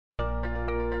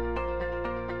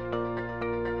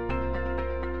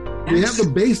We have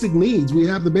the basic needs. We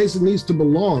have the basic needs to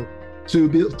belong, to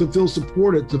feel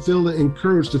supported, to feel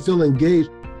encouraged, to feel engaged,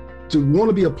 to want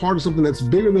to be a part of something that's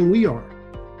bigger than we are.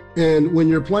 And when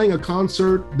you're playing a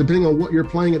concert, depending on what you're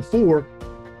playing it for,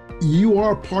 you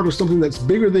are part of something that's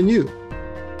bigger than you.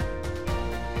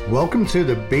 Welcome to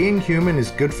the Being Human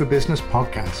is Good for Business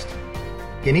podcast.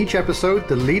 In each episode,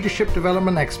 the leadership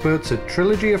development experts at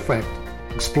Trilogy Effect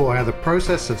explore how the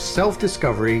process of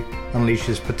self-discovery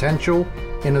unleashes potential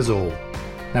in us all.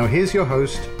 Now here's your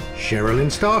host, Sherilyn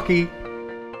Starkey.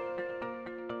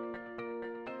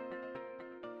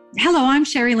 Hello, I'm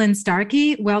Sherilyn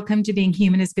Starkey. Welcome to Being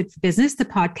Human is Good for Business, the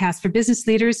podcast for business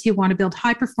leaders who want to build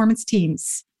high-performance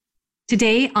teams.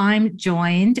 Today, I'm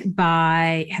joined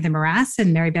by Heather Morass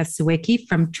and Mary Beth Sawicki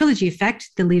from Trilogy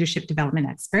Effect, the leadership development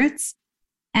experts.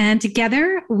 And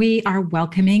together, we are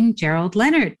welcoming Gerald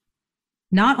Leonard.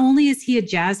 Not only is he a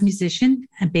jazz musician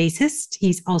and bassist,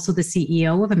 he's also the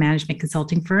CEO of a management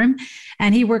consulting firm,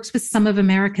 and he works with some of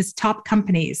America's top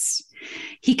companies.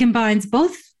 He combines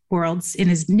both worlds in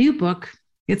his new book.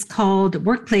 It's called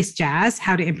Workplace Jazz: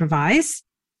 How to Improvise.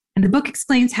 And the book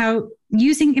explains how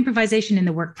using improvisation in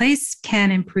the workplace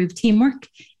can improve teamwork,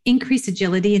 increase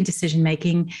agility in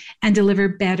decision-making, and deliver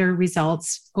better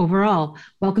results overall.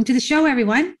 Welcome to the show,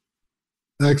 everyone.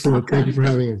 Excellent. Welcome. Thank you for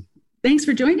having me. Thanks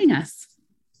for joining us.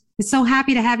 I'm so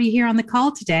happy to have you here on the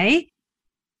call today.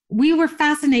 We were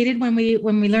fascinated when we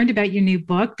learned about your new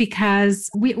book because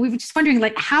we were just wondering,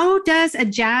 like, how does a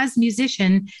jazz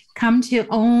musician come to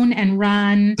own and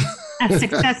run a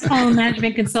successful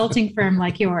management consulting firm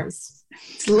like yours?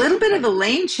 It's a little bit of a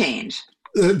lane change.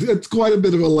 It's quite a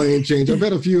bit of a lane change. I've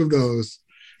had a few of those,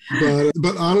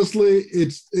 but honestly,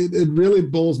 it really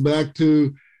boils back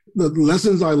to the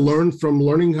lessons I learned from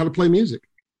learning how to play music.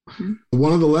 Mm-hmm.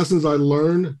 One of the lessons I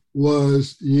learned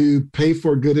was you pay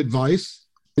for good advice.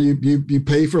 You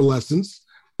pay for lessons.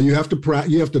 You have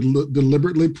to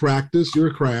deliberately practice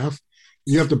your craft.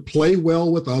 You have to play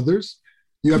well with others.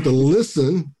 You have to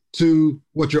listen to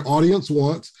what your audience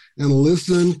wants and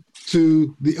listen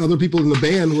to the other people in the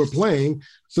band who are playing,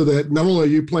 so that not only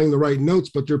are you playing the right notes,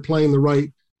 but you're playing the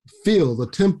right feel, the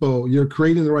tempo. You're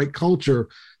creating the right culture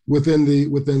within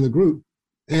the group.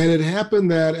 And it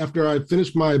happened that after I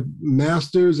finished my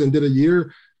master's and did a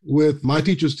year with my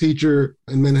teacher's teacher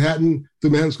in Manhattan, through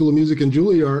Manhattan School of Music and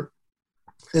Juilliard,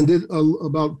 and did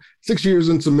about 6 years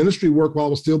in some ministry work while I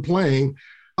was still playing,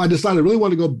 I decided I really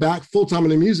wanted to go back full-time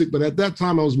into music. But at that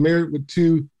time, I was married with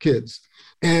 2 kids.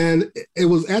 And it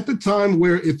was at the time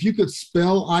where if you could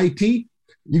spell IT,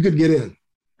 you could get in.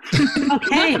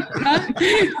 Okay.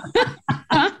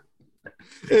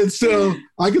 And so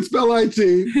I could spell IT.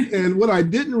 And what I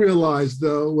didn't realize,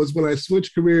 though, was when I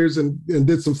switched careers and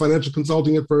did some financial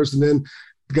consulting at first and then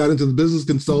got into the business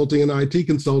consulting and IT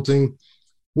consulting,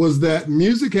 was that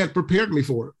music had prepared me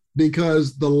for it,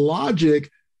 because the logic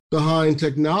behind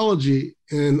technology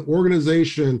and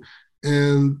organization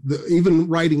and even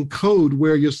writing code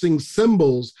where you're seeing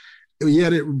symbols,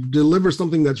 yet it delivers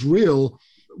something that's real,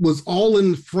 was all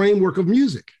in the framework of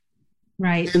music.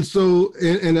 Right. And so,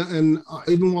 and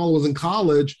even while I was in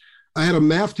college, I had a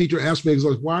math teacher ask me, he was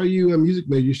like, "Why are you a music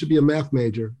major? You should be a math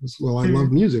major." I said, "Well, I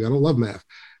love music. I don't love math."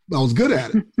 But I was good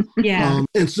at it. Yeah.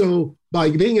 And so by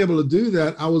being able to do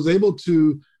that, I was able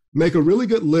to make a really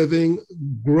good living,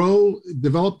 grow,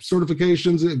 develop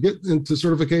certifications, get into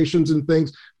certifications and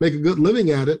things, make a good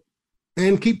living at it,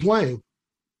 and keep playing.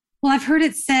 Well, I've heard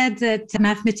it said that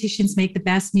mathematicians make the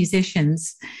best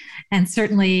musicians, and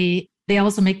certainly they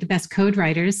also make the best code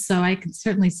writers. So I can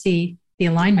certainly see the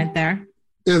alignment there.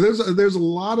 Yeah, there's a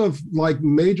lot of like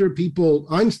major people.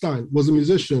 Einstein was a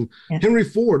musician. Yeah. Henry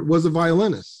Ford was a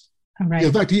violinist. Right.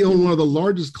 In fact, he owned one of the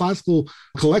largest classical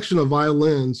collection of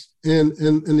violins in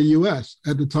the U.S.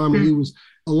 at the time when he was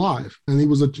alive, and he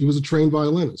was a trained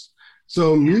violinist.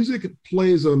 So music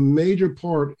plays a major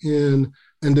part in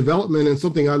development, and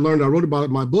something I wrote about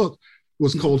in my book,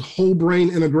 was called whole brain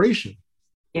integration.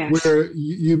 Yes. Where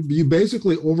you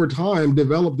basically over time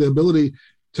develop the ability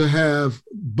to have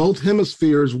both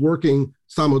hemispheres working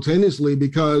simultaneously,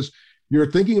 because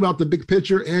you're thinking about the big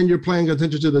picture and you're paying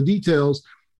attention to the details.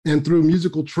 And through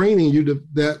musical training,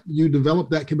 you develop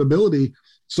that capability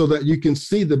so that you can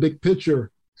see the big picture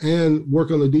and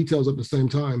work on the details at the same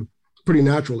time pretty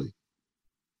naturally.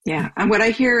 Yeah. And what I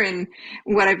hear and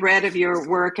what I've read of your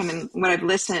work and what I've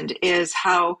listened is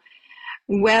how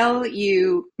well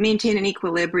you maintain an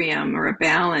equilibrium or a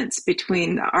balance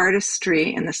between the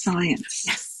artistry and the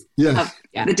science of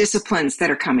the disciplines that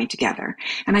are coming together.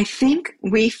 And I think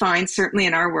we find certainly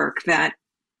in our work that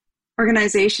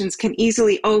organizations can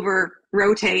easily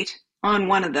over-rotate on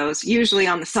one of those, usually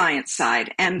on the science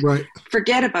side, and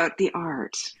forget about the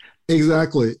art.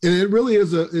 Exactly. And it really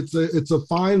is it's a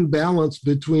fine balance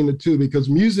between the two, because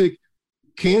music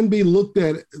can be looked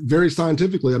at very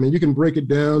scientifically. I mean, you can break it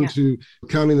down to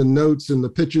counting the notes and the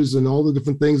pitches and all the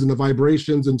different things and the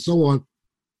vibrations and so on.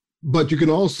 But you can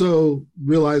also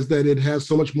realize that it has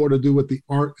so much more to do with the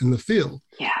art and the feel.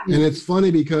 Yeah. And it's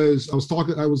funny because I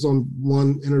was on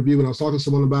one interview and I was talking to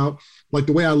someone about like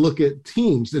the way I look at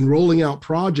teams and rolling out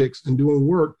projects and doing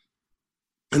work.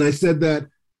 And I said that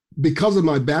because of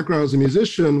my background as a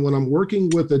musician, when I'm working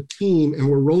with a team and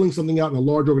we're rolling something out in a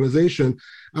large organization,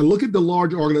 I look at the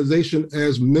large organization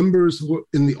as members who are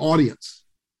in the audience,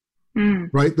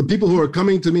 right? The people who are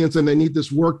coming to me and saying they need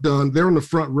this work done, they're in the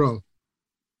front row.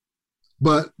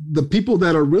 But the people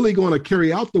that are really going to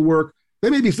carry out the work, they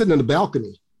may be sitting in the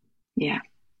balcony. Yeah.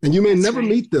 And you may never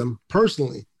meet them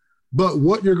personally, but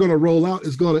what you're going to roll out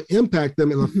is going to impact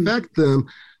them and affect them.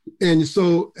 And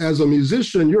so as a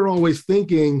musician, you're always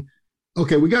thinking,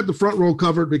 okay, we got the front row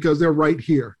covered because they're right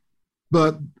here.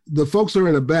 But the folks who are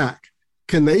in the back,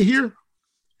 can they hear?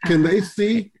 Can they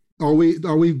see? Are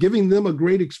we giving them a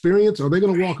great experience? Are they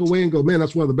going to walk away and go, man,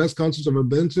 that's one of the best concerts I've ever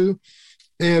been to?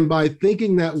 And by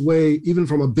thinking that way, even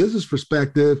from a business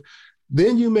perspective,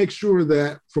 then you make sure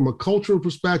that from a cultural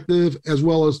perspective, as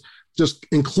well as just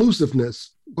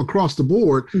inclusiveness across the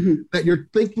board, that you're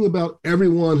thinking about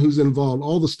everyone who's involved,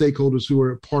 all the stakeholders who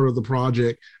are part of the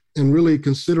project, and really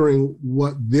considering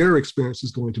what their experience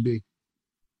is going to be.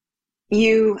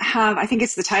 You have, I think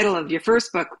it's the title of your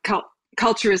first book,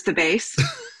 Culture is the Base.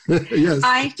 Yes.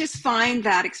 I just find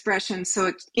that expression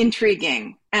so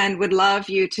intriguing and would love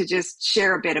you to just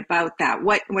share a bit about that.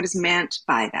 What is meant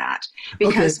by that?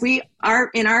 Because we are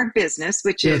in our business,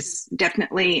 which is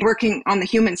definitely working on the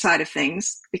human side of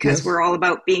things, because we're all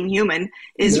about being human,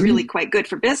 is really quite good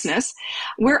for business.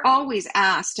 We're always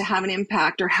asked to have an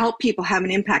impact or help people have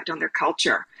an impact on their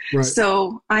culture. Right.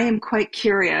 So I am quite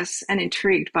curious and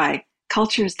intrigued by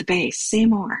culture is the base. Say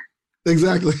more.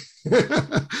 Exactly.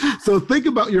 So think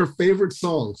about your favorite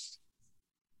songs.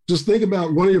 Just think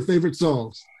about one of your favorite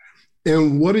songs.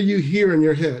 And what do you hear in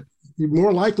your head?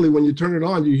 More likely when you turn it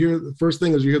on, you hear the first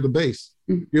thing is you hear the bass.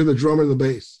 You hear the drummer and the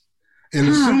bass. And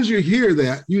as soon as you hear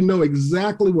that, you know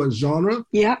exactly what genre,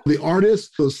 the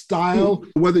artist, the style,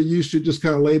 whether you should just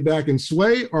kind of lay back and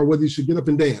sway or whether you should get up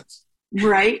and dance.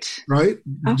 Right. Okay.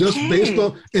 Just based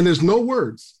on, and there's no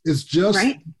words. It's just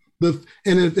and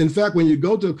in fact, when you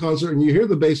go to a concert and you hear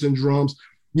the bass and drums,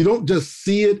 you don't just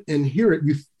see it and hear it,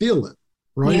 you feel it,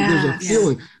 right? There's a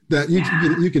feeling that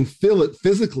you can feel it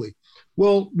physically.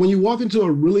 Well, when you walk into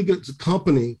a really good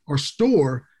company or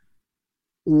store,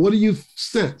 what do you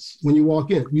sense when you walk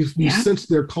in? You sense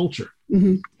their culture,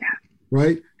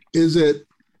 right? Is it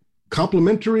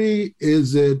complimentary?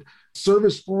 Is it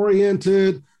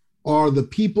service-oriented? Are the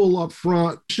people up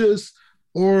front just,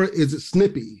 or is it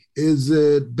snippy? Is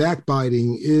it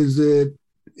backbiting? Is it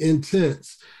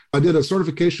intense? I did a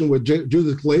certification with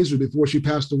Judith Glaser before she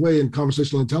passed away in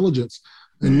conversational intelligence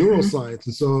and neuroscience.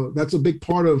 And so that's a big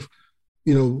part of,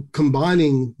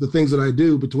 combining the things that I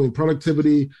do between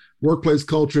productivity, workplace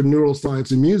culture,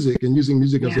 neuroscience, and music, and using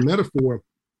music as a metaphor.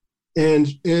 And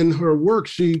in her work,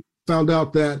 she found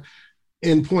out that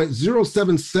in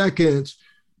 0.07 seconds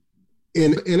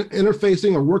in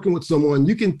interfacing or working with someone,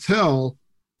 you can tell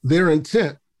their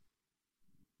intent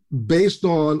based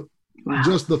on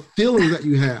just the feeling that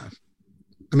you have.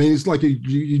 I mean, it's like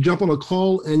you jump on a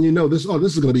call and this,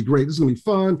 this is going to be great. This is going to be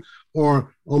fun.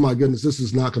 Or, oh my goodness, this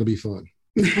is not going to be fun.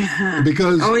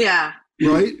 Because,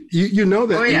 right? You know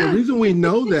that. And the reason we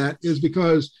know that is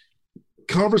because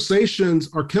conversations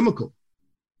are chemical.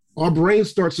 Our brains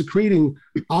start secreting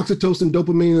oxytocin,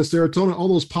 dopamine, and serotonin, all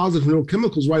those positive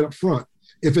neurochemicals right up front,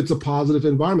 if it's a positive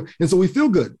environment. And so we feel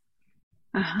good.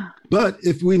 But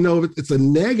if we know it's a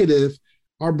negative,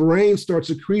 our brain starts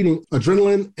secreting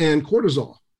adrenaline and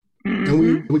cortisol.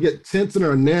 And we get tense in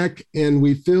our neck and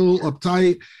we feel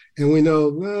uptight and we know,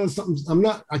 well,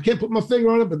 I can't put my finger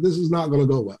on it, but this is not going to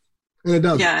go well. And it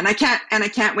doesn't. Yeah, and I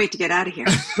can't wait to get out of here.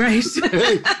 Right.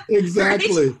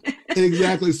 Exactly. Right?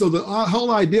 Exactly. So the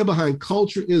whole idea behind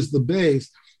culture is the base,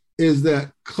 is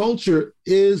that culture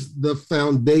is the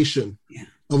foundation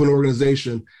of an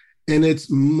organization. And it's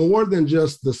more than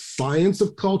just the science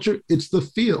of culture, it's the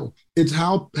feel. It's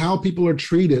how people are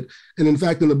treated. And in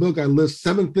fact, in the book, I list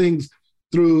 7 things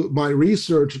through my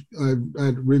research. I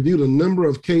reviewed a number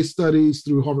of case studies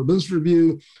through Harvard Business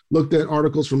Review, looked at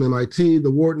articles from MIT,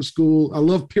 the Wharton School. I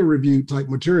love peer review type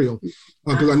material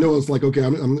because I know it's like, okay,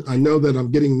 I know that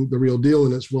I'm getting the real deal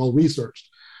and it's well researched.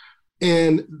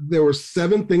 And there were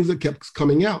 7 things that kept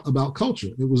coming out about culture.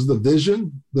 It was the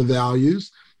vision, the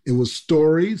values, it was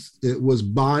stories, it was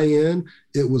buy-in,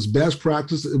 it was best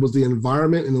practice, it was the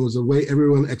environment, and it was the way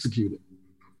everyone executed.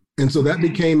 And so that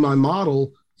became my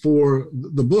model for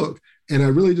the book. And I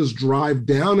really just drive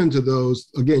down into those,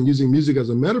 again, using music as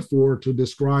a metaphor to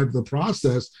describe the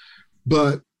process.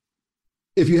 But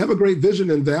if you have a great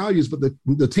vision and values, but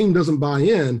the team doesn't buy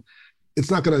in, it's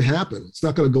not going to happen. It's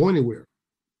not going to go anywhere.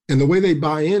 And the way they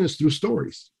buy in is through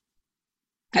stories.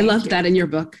 I loved that in your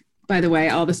book. By the way,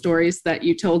 all the stories that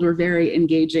you told were very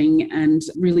engaging and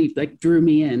really drew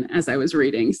me in as I was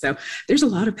reading. So there's a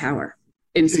lot of power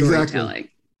in storytelling.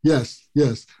 Exactly.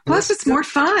 Yes. Plus, it's more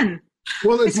fun.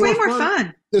 Well, it's way more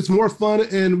fun. It's more fun,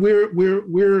 and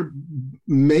we're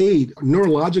made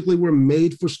neurologically. We're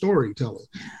made for storytelling.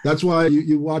 That's why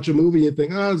you watch a movie and you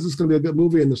think, is this going to be a good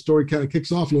movie? And the story kind of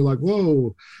kicks off, and you're like,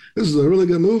 whoa, this is a really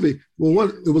good movie. Well,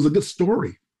 it was a good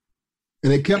story.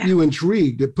 And it kept you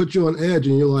intrigued. It put you on edge,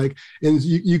 and you're like, and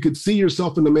you could see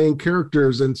yourself in the main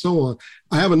characters and so on.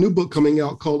 I have a new book coming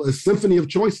out called A Symphony of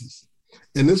Choices.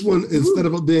 And this one, instead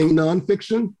of being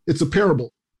nonfiction, it's a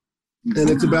parable.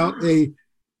 And it's about a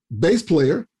bass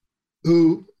player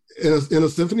who, in a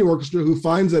symphony orchestra, who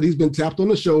finds that he's been tapped on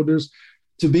the shoulders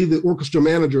to be the orchestra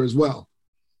manager as well.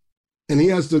 And he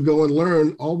has to go and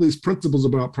learn all these principles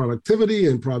about productivity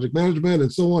and project management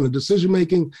and so on, and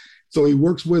decision-making. So he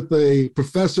works with a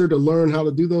professor to learn how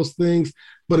to do those things.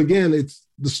 But again, it's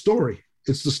the story.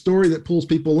 It's the story that pulls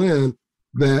people in,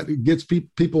 that gets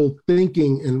people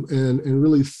thinking and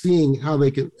really seeing how they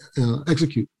can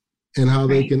execute and how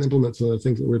they can implement some of the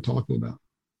things that we're talking about.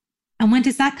 And when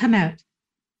does that come out?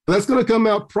 That's going to come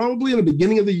out probably in the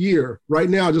beginning of the year. Right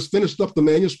now, I just finished up the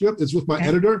manuscript. It's with my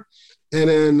editor. And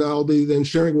then I'll be then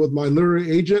sharing it with my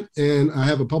literary agent. And I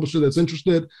have a publisher that's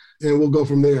interested, and we'll go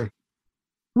from there.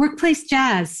 Workplace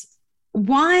jazz.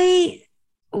 Why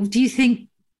do you think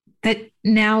that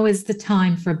now is the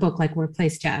time for a book like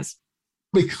Workplace Jazz?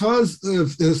 Because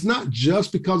it's not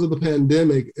just because of the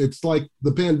pandemic. It's like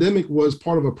the pandemic was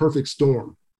part of a perfect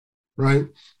storm, right?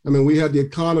 I mean, we had the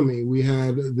economy, we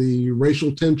had the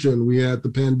racial tension, we had the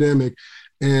pandemic,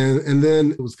 and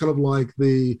then it was kind of like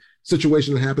the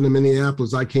situation that happened in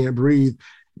Minneapolis, I Can't Breathe.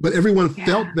 But everyone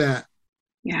felt that.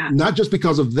 Yeah. Not just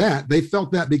because of that. They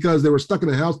felt that because they were stuck in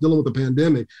the house dealing with the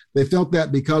pandemic. They felt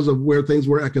that because of where things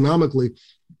were economically.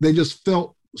 They just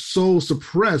felt so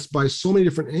suppressed by so many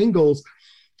different angles.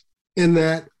 In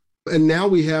that, and now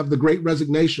we have the Great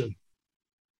Resignation,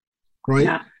 right?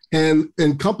 Yeah.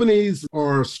 And companies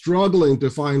are struggling to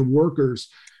find workers,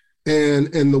 and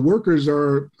the workers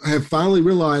have finally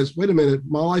realized, wait a minute,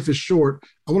 my life is short.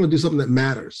 I want to do something that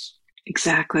matters.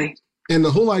 Exactly. And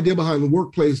the whole idea behind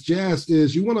Workplace Jazz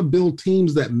is you want to build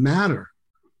teams that matter.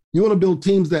 You want to build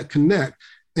teams that connect.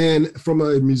 And from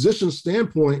a musician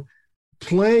standpoint,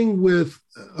 playing with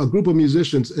a group of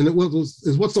musicians, and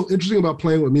what's so interesting about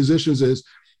playing with musicians is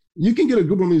you can get a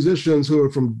group of musicians who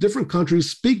are from different countries,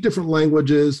 speak different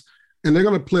languages, and they're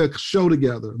going to play a show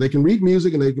together. They can read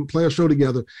music and they can play a show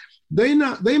together. They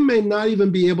may not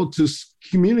even be able to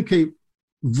communicate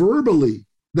verbally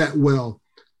that well,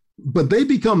 but they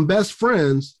become best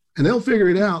friends, and they'll figure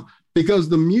it out because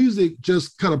the music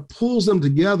just kind of pulls them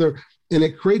together, and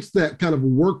it creates that kind of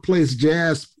workplace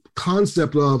jazz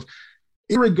concept of,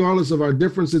 regardless of our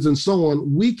differences and so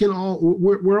on,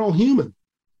 we're all human.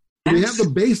 Yes. We have the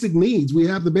basic needs. We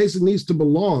have the basic needs to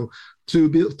belong,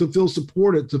 to feel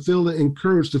supported, to feel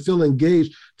encouraged, to feel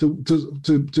engaged, to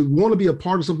want to be a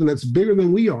part of something that's bigger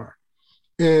than we are.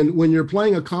 And when you're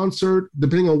playing a concert,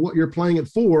 depending on what you're playing it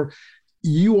for,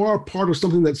 you are part of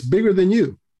something that's bigger than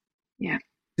you. Yeah.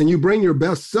 And you bring your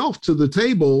best self to the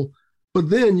table, but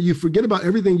then you forget about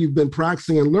everything you've been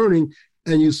practicing and learning,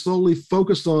 and you slowly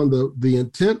focus on the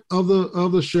intent of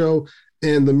the show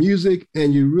and the music,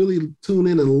 and you really tune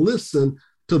in and listen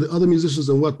to the other musicians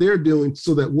and what they're doing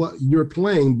so that what you're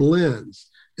playing blends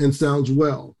and sounds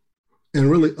well,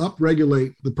 and really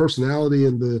upregulate the personality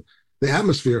and the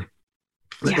atmosphere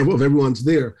of everyone's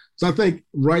there. So I think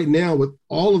right now, with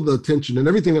all of the attention and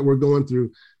everything that we're going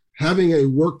through, having a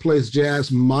workplace jazz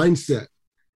mindset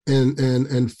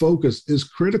and focus is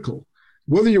critical.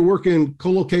 Whether you're working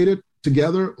co-located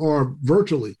together or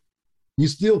virtually, you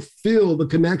still feel the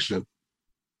connection.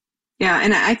 Yeah,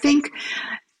 and I think,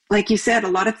 like you said, a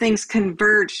lot of things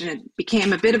converged, and it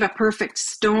became a bit of a perfect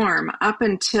storm up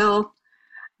until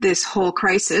this whole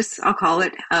crisis, I'll call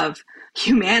it, of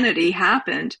humanity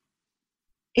happened.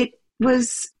 It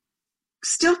was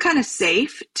still kind of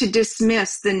safe to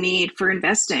dismiss the need for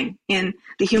investing in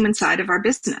the human side of our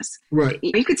business. Right.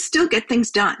 You could still get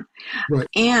things done. Right.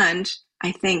 And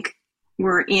I think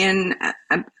we're in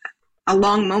a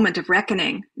long moment of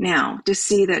reckoning now to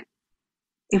see that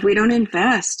if we don't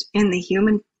invest in the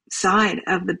human side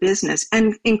of the business,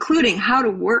 and including how to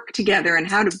work together and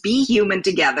how to be human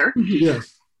together,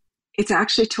 yes, it's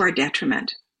actually to our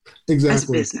detriment as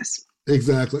a business.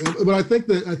 Exactly. But I think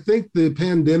the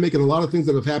pandemic and a lot of things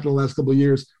that have happened in the last couple of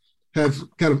years have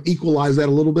kind of equalized that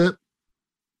a little bit.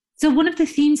 So one of the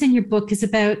themes in your book is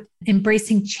about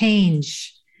embracing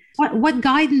change. What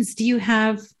guidance do you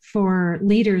have for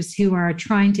leaders who are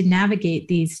trying to navigate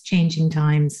these changing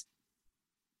times?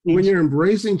 When you're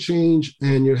embracing change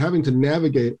and you're having to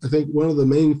navigate, I think one of the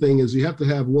main things is you have to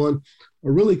have a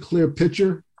really clear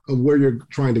picture of where you're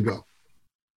trying to go,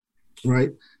 right?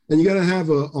 And you got to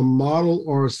have a model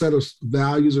or a set of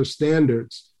values or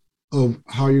standards of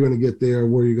how you're going to get there,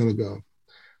 where you're going to go.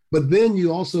 But then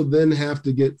you also then have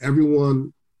to get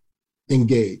everyone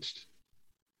engaged.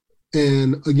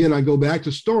 And again, I go back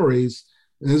to stories,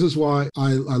 and this is why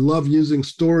I love using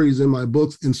stories in my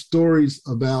books and stories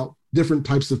about different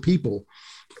types of people,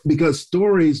 because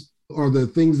stories are the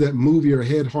things that move your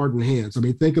head, heart, and hands. I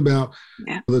mean, think about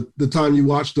the time you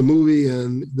watch the movie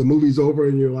and the movie's over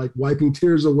and you're like wiping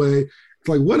tears away. It's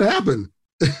like, what happened?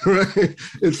 Right?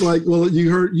 It's like, well,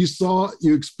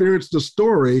 you experienced a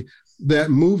story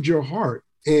that moved your heart.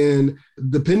 And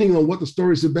depending on what the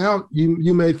story's about,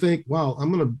 you may think, wow,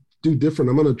 I'm going to do different.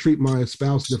 I'm going to treat my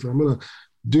spouse different. I'm going to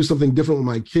do something different with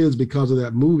my kids because of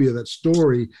that movie or that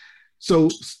story. So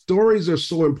stories are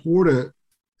so important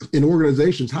in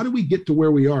organizations. How do we get to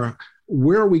where we are?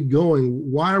 Where are we going?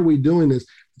 Why are we doing this?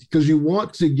 Because you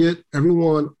want to get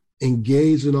everyone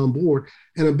engaged and on board.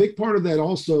 And a big part of that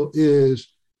also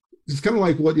is, it's kind of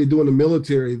like what you do in the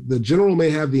military. The general may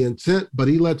have the intent, but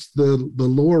he lets the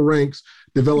lower ranks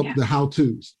develop the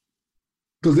how-tos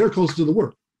because they're close to the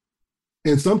work.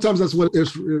 And sometimes that's what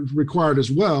is required as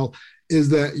well, is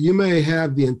that you may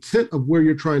have the intent of where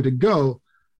you're trying to go,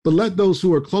 but let those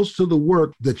who are close to the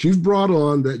work that you've brought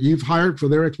on, that you've hired for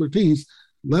their expertise,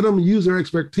 let them use their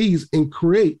expertise and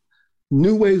create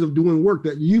new ways of doing work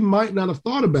that you might not have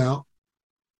thought about,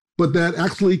 but that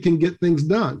actually can get things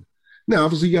done. Now,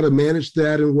 obviously, you got to manage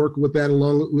that and work with that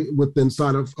along with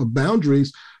inside of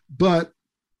boundaries. But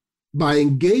by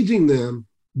engaging them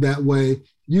that way,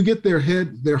 you get their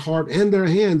head, their heart, and their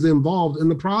hands involved in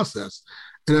the process.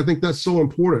 And I think that's so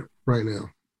important right now.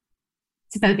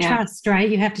 It's about trust, right?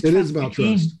 You have to trust. It is about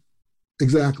trust.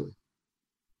 Exactly.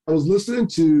 I was listening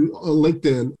to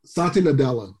LinkedIn, Satya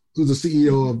Nadella, who's the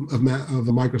CEO of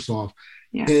Microsoft.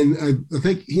 Yeah. And I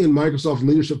think he and Microsoft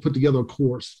leadership put together a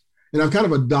course. And I've kind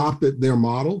of adopted their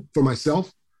model for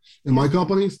myself and my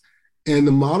companies. And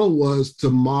the model was to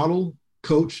model,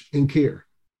 coach, and care.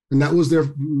 And that was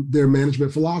their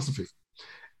management philosophy.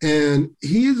 And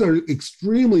he is an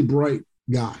extremely bright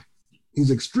guy. He's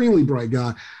an extremely bright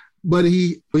guy. But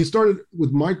he started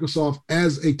with Microsoft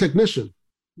as a technician,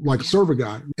 like a server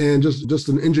guy, and just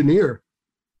an engineer.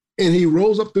 And he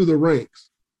rose up through the ranks.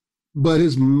 But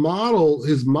his model,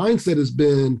 his mindset has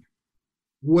been,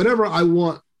 whatever I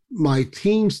want my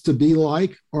teams to be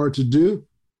like or to do,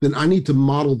 then I need to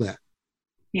model that.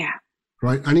 Yeah.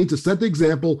 Right? I need to set the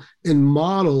example and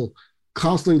model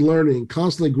constantly learning,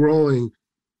 constantly growing,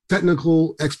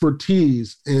 technical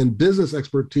expertise and business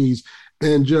expertise,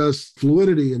 and just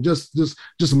fluidity, and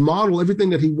just model everything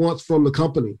that he wants from the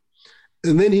company.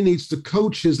 And then he needs to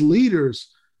coach his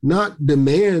leaders, not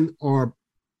demand or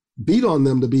beat on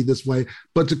them to be this way,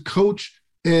 but to coach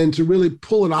and to really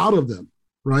pull it out of them,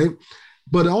 right?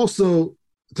 But also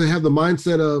to have the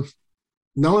mindset of,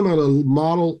 not only am I going to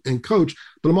model and coach,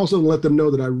 but I'm also going to let them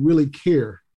know that I really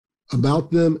care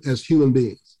about them as human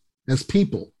beings, as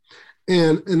people.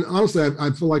 And honestly,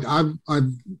 I feel like I've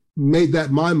made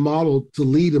that my model to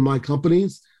lead in my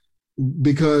companies,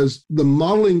 because the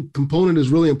modeling component is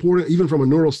really important, even from a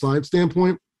neuroscience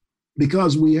standpoint,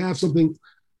 because we have something,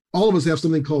 all of us have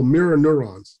something called mirror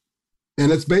neurons.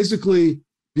 And it's basically, if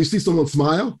you see someone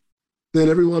smile, then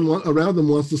everyone around them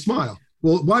wants to smile.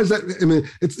 Well, why is that? I mean,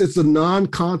 it's a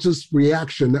non-conscious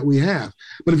reaction that we have.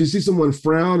 But if you see someone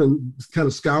frown and kind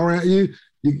of scour at you,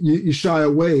 you shy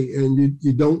away and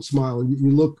you don't smile and you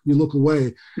look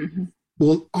away. Mm-hmm.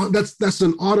 Well, that's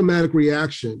an automatic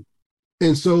reaction.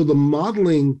 And so the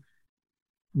modeling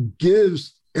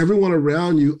gives everyone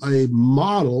around you a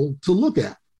model to look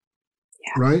at,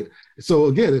 right? So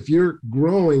again, if you're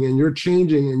growing and you're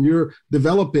changing and you're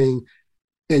developing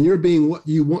and you're being what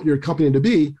you want your company to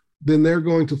be, then they're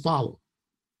going to follow.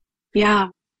 Yeah.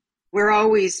 We're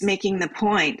always making the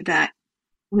point that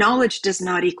knowledge does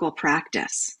not equal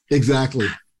practice. Exactly.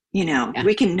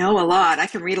 We can know a lot. I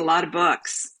can read a lot of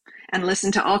books and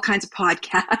listen to all kinds of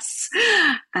podcasts.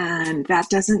 And that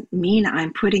doesn't mean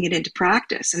I'm putting it into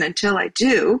practice. And until I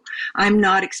do, I'm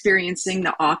not experiencing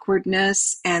the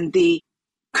awkwardness and the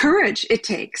courage it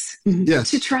takes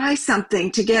to try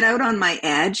something, to get out on my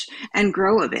edge and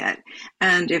grow a bit.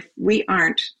 And if we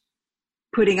aren't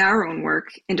putting our own work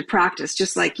into practice,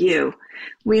 just like you,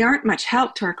 we aren't much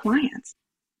help to our clients.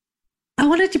 I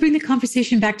wanted to bring the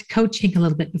conversation back to coaching a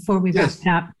little bit before we wrap it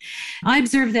up. I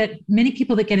observe that many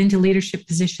people that get into leadership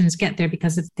positions get there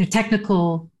because of their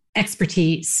technical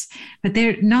expertise, but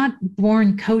they're not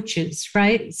born coaches,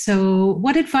 right? So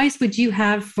what advice would you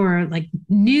have for like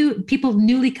new people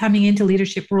newly coming into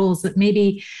leadership roles that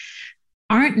maybe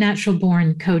aren't natural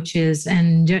born coaches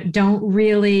and don't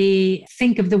really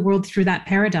think of the world through that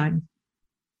paradigm?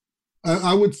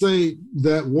 I would say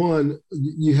that one,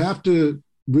 you have to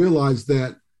realize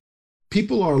that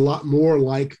people are a lot more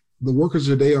like, the workers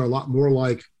today are a lot more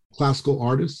like classical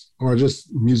artists or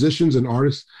just musicians and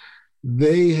artists.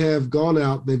 They have gone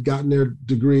out, they've gotten their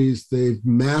degrees, they've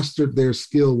mastered their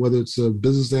skill, whether it's a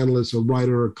business analyst, a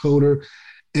writer, or a coder.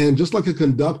 And just like a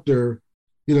conductor,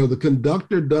 the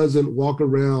conductor doesn't walk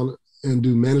around and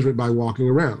do management by walking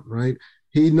around, right?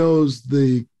 He knows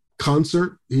the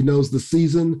concert, he knows the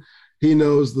season, he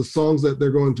knows the songs that they're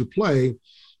going to play.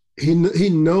 He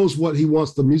knows what he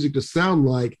wants the music to sound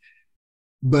like.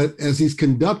 But as he's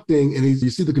conducting, and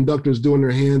you see the conductors doing their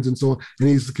hands and so on, and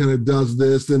he's kind of does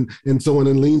this and so on,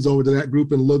 and leans over to that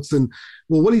group and looks, and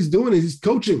well, what he's doing is he's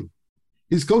coaching.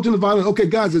 He's coaching the violin. Okay,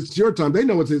 guys, it's your time. They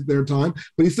know it's their time,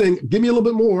 but he's saying, give me a little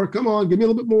bit more. Come on, give me a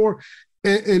little bit more.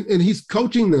 And he's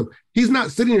coaching them. He's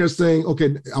not sitting there saying,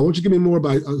 okay, I want you to give me more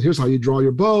by, here's how you draw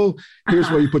your bow.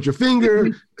 Here's where you put your finger.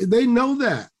 They know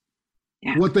that.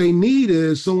 Yeah. What they need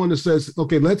is someone that says,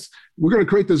 okay, we're going to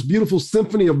create this beautiful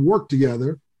symphony of work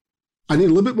together. I need a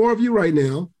little bit more of you right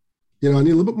now. I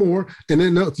need a little bit more. And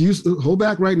then hold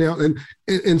back right now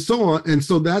and so on. And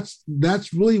so that's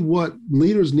really what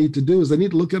leaders need to do, is they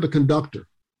need to look at a conductor.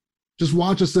 Just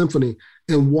watch a symphony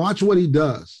and watch what he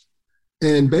does.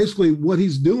 And basically what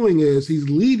he's doing is he's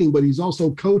leading, but he's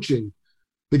also coaching.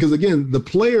 Because again, the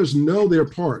players know their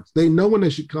parts. They know when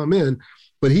they should come in.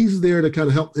 But he's there to kind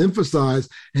of help emphasize,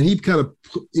 and he kind of,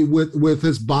 with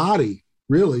his body,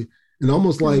 really, and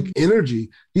almost like energy,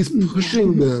 he's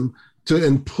pushing them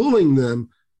and pulling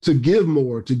them to give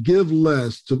more, to give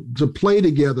less, to play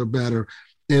together better,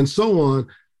 and so on.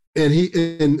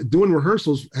 And doing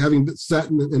rehearsals, having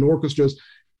sat in orchestras,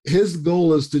 his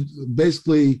goal is to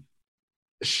basically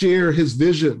share his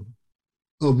vision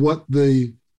of what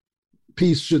the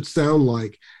piece should sound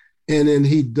like. And then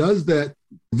he does that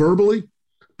verbally,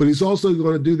 but he's also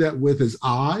going to do that with his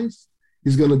eyes.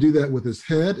 He's going to do that with his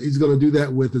head. He's going to do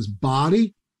that with his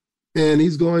body. And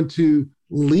he's going to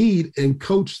lead and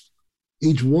coach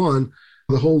each one,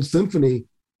 the whole symphony,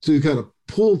 to kind of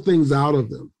pull things out of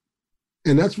them.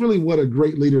 And that's really what a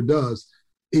great leader does.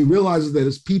 He realizes that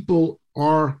his people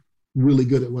are really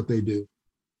good at what they do,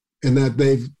 and that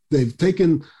they've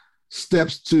taken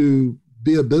steps to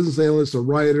be a business analyst, a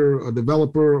writer, a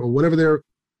developer, or whatever. They're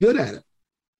good at it.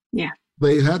 Yeah.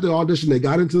 They had the audition, they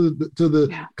got into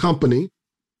the company,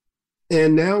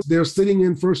 and now they're sitting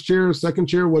in first chair, second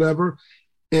chair, whatever,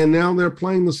 and now they're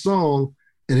playing the song,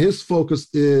 and his focus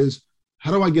is,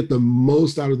 how do I get the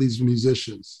most out of these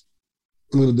musicians?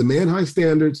 I'm going to demand high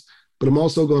standards, but I'm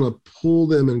also going to pull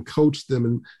them and coach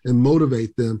them and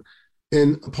motivate them.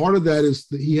 And part of that is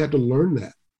that he had to learn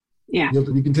that. Yeah.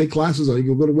 You can take classes on it,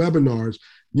 you can go to webinars,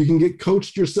 you can get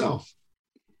coached yourself.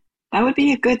 That would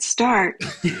be a good start.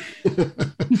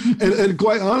 and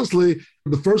quite honestly,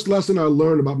 the first lesson I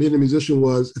learned about being a musician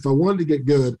was, if I wanted to get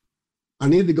good, I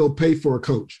needed to go pay for a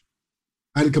coach.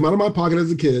 I had to come out of my pocket as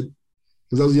a kid,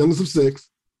 because I was the youngest of 6,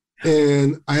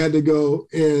 and I had to go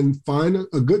and find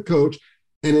a good coach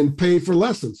and then pay for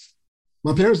lessons.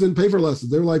 My parents didn't pay for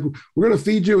lessons. They were like, we're going to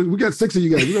feed you. We got 6 of you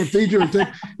guys. We're going to feed you.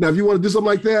 Now, if you want to do something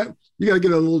like that, you got to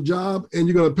get a little job and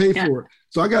you're going to pay for it.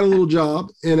 So I got a little job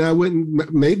and I went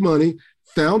and made money,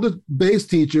 found a bass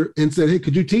teacher and said, hey,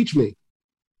 could you teach me?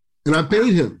 And I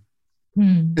paid him.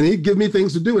 And he'd give me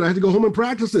things to do. And I had to go home and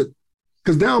practice it,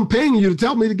 because now I'm paying you to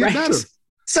tell me to get better.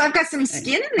 So I've got some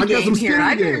skin in the game here.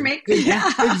 I better make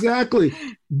Exactly.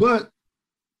 But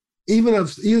even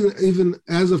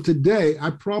as of today, I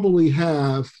probably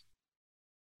have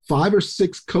 5 or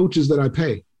 6 coaches that I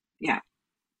pay. Yeah.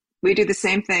 We do the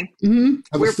same thing.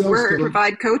 Mm-hmm. We're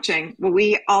provide coaching. Well,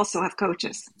 we also have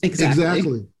coaches.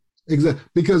 Exactly.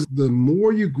 Because the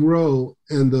more you grow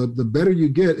and the better you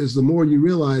get is the more you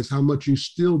realize how much you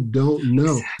still don't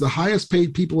know. Exactly. The highest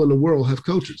paid people in the world have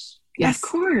coaches. Yes, of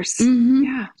course. Mm-hmm.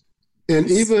 Yeah.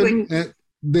 And even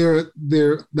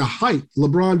the height.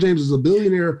 LeBron James is a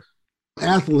billionaire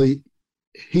athlete.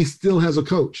 He still has a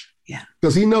coach. Yeah.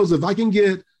 Because he knows if I can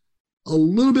get a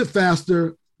little bit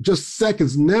faster, just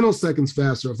seconds, nanoseconds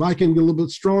faster, if I can get a little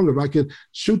bit stronger, if I can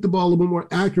shoot the ball a little bit more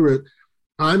accurate,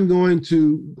 I'm going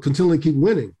to continually keep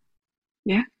winning.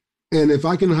 Yeah. And if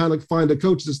I can find a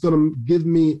coach that's going to give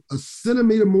me a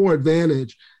centimeter more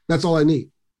advantage, that's all I need.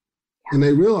 Yeah. And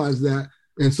they realize that.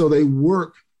 And so they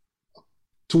work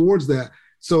towards that.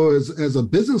 So as a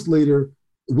business leader,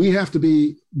 we have to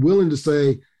be willing to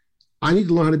say, I need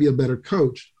to learn how to be a better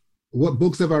coach. What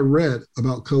books have I read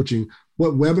about coaching?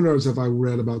 What webinars have I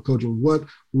read about coaching? What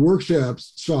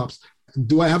workshops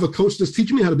do I have a coach that's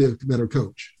teaching me how to be a better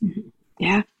coach?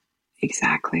 Yeah,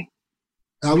 exactly.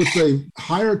 I would say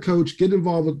hire a coach, get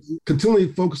involved with,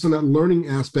 continually focus on that learning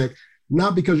aspect,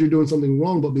 not because you're doing something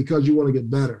wrong, but because you want to get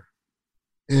better.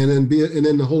 And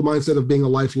then the whole mindset of being a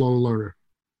lifelong learner.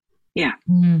 Yeah.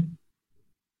 Mm-hmm.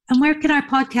 And where can our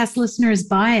podcast listeners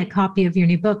buy a copy of your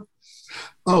new book?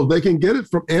 Oh, they can get it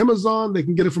from Amazon. They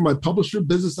can get it from my publisher,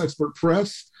 Business Expert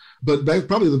Press. But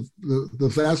probably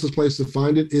the fastest place to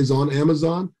find it is on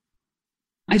Amazon.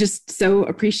 I just so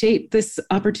appreciate this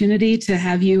opportunity to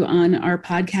have you on our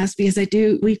podcast, because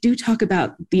we do talk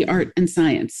about the art and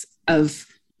science of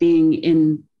being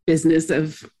in business,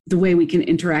 of the way we can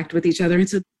interact with each other. And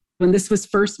so when this was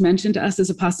first mentioned to us as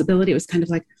a possibility, it was kind of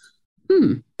like,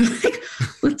 like,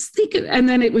 let's think of, and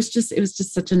then it was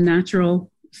just such a natural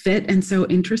fit and so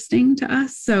interesting to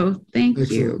us. So thank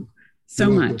you so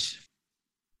much.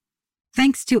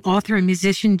 Thanks to author and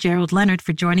musician Gerald Leonard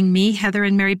for joining me, Heather,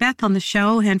 and Mary Beth on the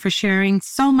show, and for sharing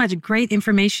so much great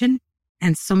information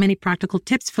and so many practical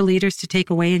tips for leaders to take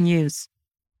away and use.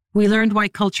 We learned why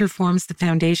culture forms the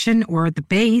foundation or the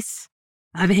base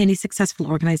of any successful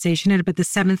organization, and about the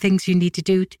 7 things you need to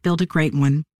do to build a great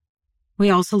one. We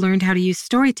also learned how to use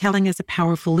storytelling as a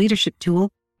powerful leadership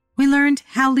tool. We learned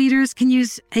how leaders can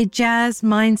use a jazz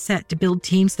mindset to build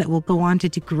teams that will go on to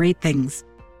do great things.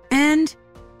 And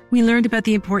we learned about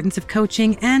the importance of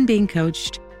coaching and being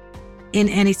coached in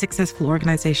any successful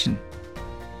organization.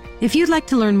 If you'd like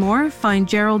to learn more, find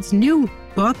Gerald's new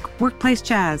book, Workplace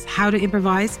Jazz: How to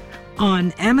Improvise,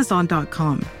 on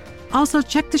Amazon.com. Also,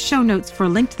 check the show notes for a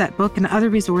link to that book and other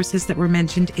resources that were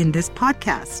mentioned in this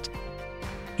podcast.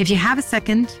 If you have a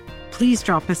second, please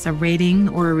drop us a rating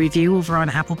or a review over on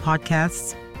Apple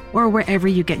Podcasts or wherever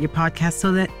you get your podcasts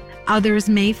so that others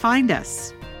may find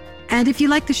us. And if you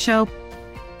like the show,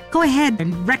 go ahead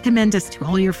and recommend us to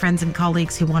all your friends and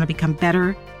colleagues who want to become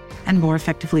better and more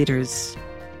effective leaders.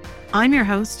 I'm your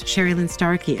host, Sherry Lynn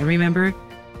Starkey, and remember,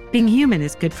 being human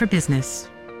is good for business.